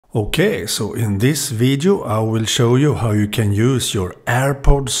Okay, so in this video I will show you how you can use your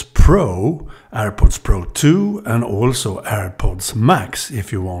AirPods Pro, AirPods Pro 2 and also AirPods Max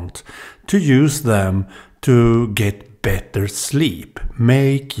if you want to use them to get better sleep,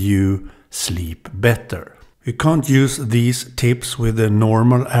 make you sleep better. You can't use these tips with the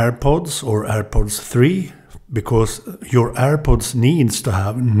normal AirPods or AirPods 3 because your AirPods needs to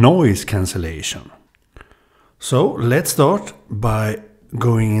have noise cancellation. So let's start by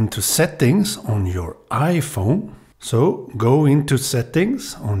going into settings on your iPhone. So go into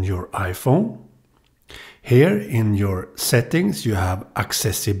settings on your iPhone. Here in your settings you have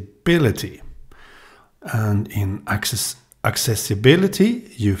accessibility. And in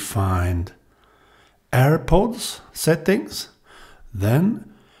accessibility you find AirPods settings. Then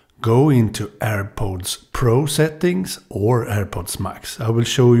go into AirPods Pro settings or AirPods Max. I will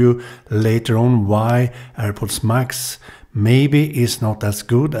show you later on why AirPods Max maybe is not as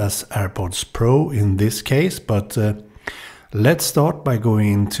good as AirPods Pro in this case, but let's start by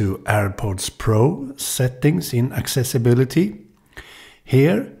going into AirPods Pro settings in accessibility.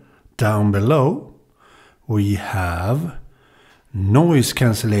 Here down below we have noise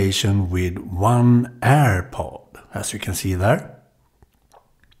cancellation with one AirPod, as you can see there.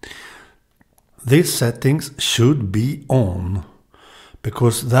 These settings should be on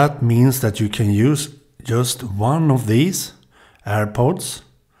because that means that you can use just one of these AirPods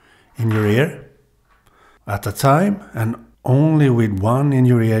in your ear at a time, and only with one in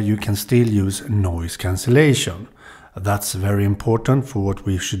your ear you can still use noise cancellation. That's very important for what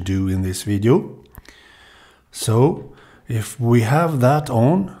we should do in this video. So if we have that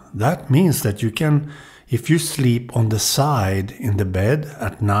on, that means that you can, if you sleep on the side in the bed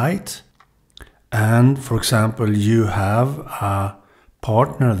at night, and for example you have a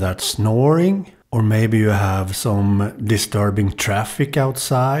partner that's snoring, or maybe you have some disturbing traffic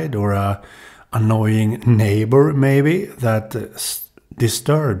outside, or a annoying neighbor maybe that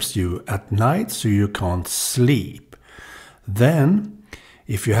disturbs you at night so you can't sleep. Then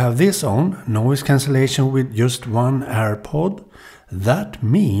if you have this on, noise cancellation with just one AirPod, that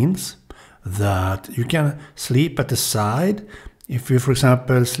means that you can sleep at the side. If you, for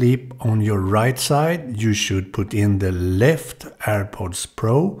example, sleep on your right side, you should put in the left AirPods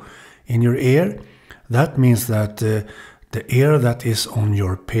Pro in your ear. That means that the ear that is on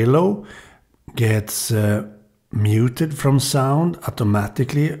your pillow gets muted from sound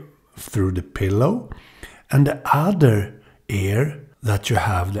automatically through the pillow, and the other ear that you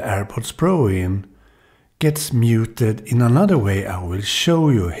have the AirPods Pro in gets muted in another way I will show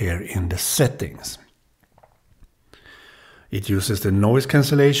you here in the settings. It uses the noise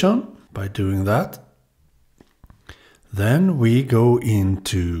cancellation by doing that. Then we go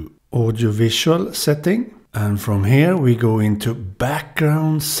into audiovisual setting, and from here we go into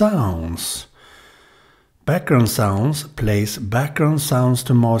background sounds. Background sounds plays background sounds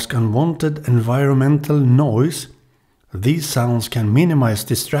to mask unwanted environmental noise. These sounds can minimize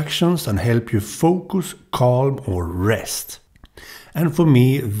distractions and help you focus, calm or rest. And for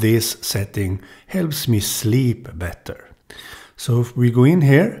me this setting helps me sleep better. So if we go in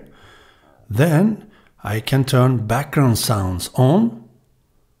here, then I can turn background sounds on,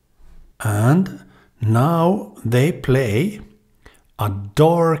 and now they play a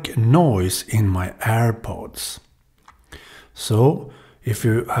dark noise in my AirPods. So if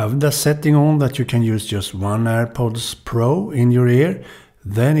you have the setting on that you can use just one AirPods Pro in your ear,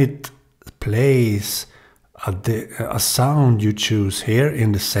 then it plays a sound you choose here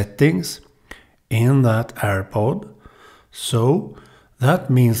in the settings in that AirPod. So that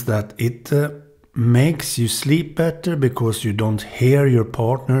means that it makes you sleep better because you don't hear your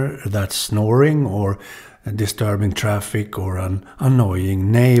partner that's snoring or disturbing traffic or an annoying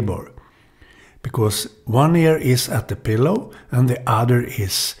neighbor. Because one ear is at the pillow and the other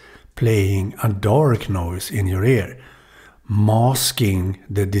is playing a dark noise in your ear, masking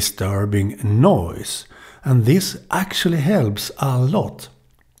the disturbing noise. And this actually helps a lot.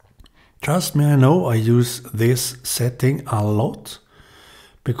 Trust me, I know I use this setting a lot,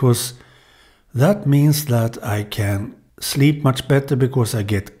 because that means that I can sleep much better because I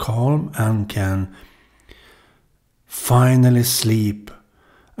get calm and can finally sleep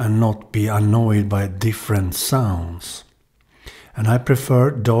and not be annoyed by different sounds. And I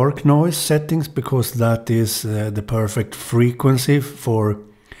prefer dark noise settings because that is the perfect frequency for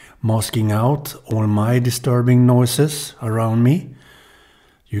masking out all my disturbing noises around me.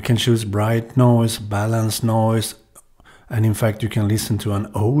 You can choose bright noise, balanced noise, and in fact you can listen to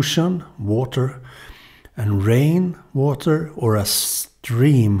an ocean, water and rain water, or a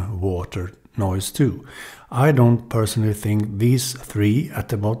stream water noise too. I don't personally think these three at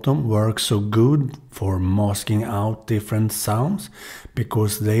the bottom work so good for masking out different sounds,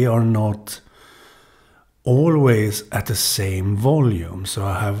 because they are not always at the same volume. So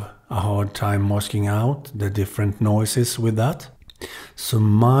I have a hard time masking out the different noises with that. So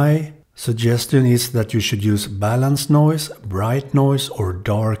my suggestion is that you should use balanced noise, bright noise or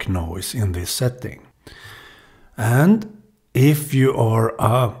dark noise in this setting. And if you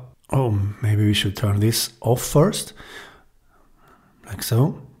are maybe we should turn this off first, like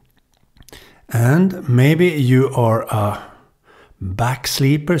so. And maybe you are a back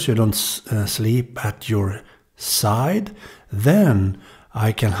sleeper, so you don't sleep at your side, then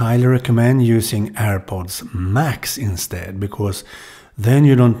I can highly recommend using AirPods Max instead, because then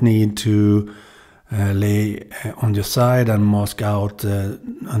you don't need to lay on your side and mask out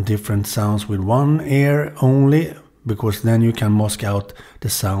different sounds with one ear only, because then you can mask out the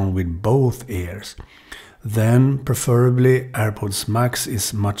sound with both ears. Then preferably AirPods Max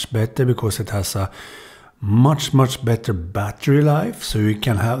is much better, because it has a much better battery life, so you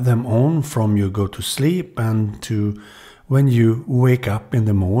can have them on from you go to sleep and to when you wake up in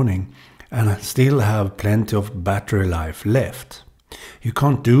the morning, and still have plenty of battery life left. You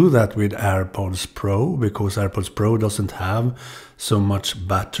can't do that with AirPods Pro, because AirPods Pro doesn't have so much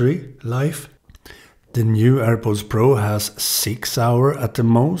battery life. The new AirPods Pro has 6 hours at the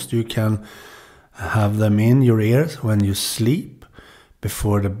most. You can have them in your ears when you sleep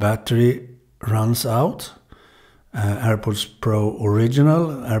before the battery runs out. AirPods Pro Original,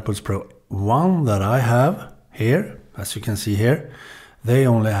 AirPods Pro 1 that I have here, as you can see here, they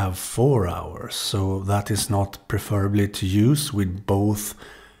only have 4 hours. So that is not preferably to use with both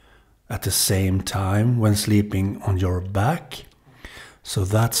at the same time when sleeping on your back. So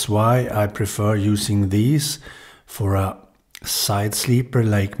that's why I prefer using these for a side sleeper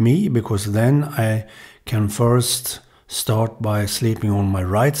like me, because then I can first start by sleeping on my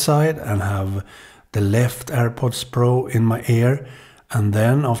right side and have the left AirPods Pro in my ear, and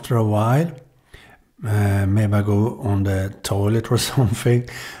then after a while, maybe I go on the toilet or something,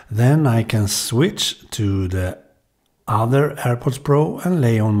 then I can switch to the other AirPods Pro and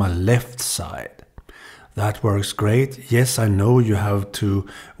lay on my left side. That works great. Yes, I know you have to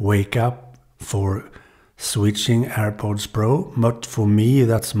wake up for switching AirPods Pro, but for me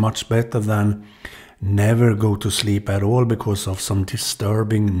that's much better than never go to sleep at all because of some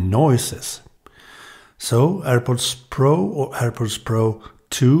disturbing noises. So AirPods Pro or AirPods Pro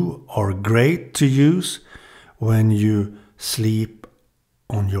 2 are great to use when you sleep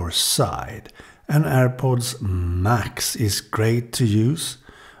on your side, and AirPods Max is great to use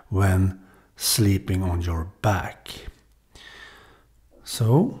when sleeping on your back.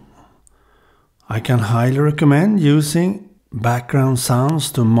 So I can highly recommend using background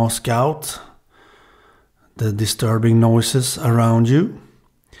sounds to mask out the disturbing noises around you.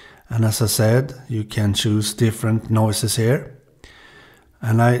 And as I said, you can choose different noises here.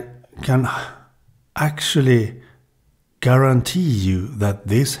 And I can actually guarantee you that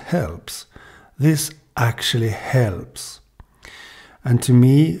this helps. This actually helps. And to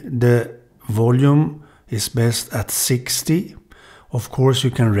me, the volume is best at 60. Of course,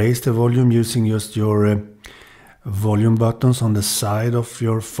 you can raise the volume using just your volume buttons on the side of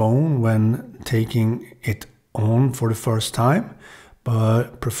your phone when taking it on for the first time.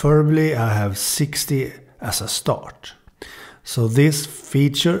 But preferably I have 60 as a start. So this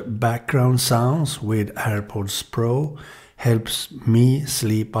feature, background sounds with AirPods Pro, helps me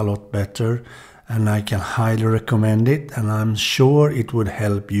sleep a lot better, and I can highly recommend it, and I'm sure it would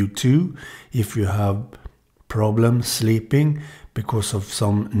help you too if you have problems sleeping because of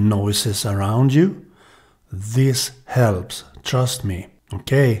some noises around you. This helps, trust me.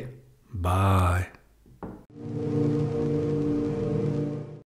 Okay, bye.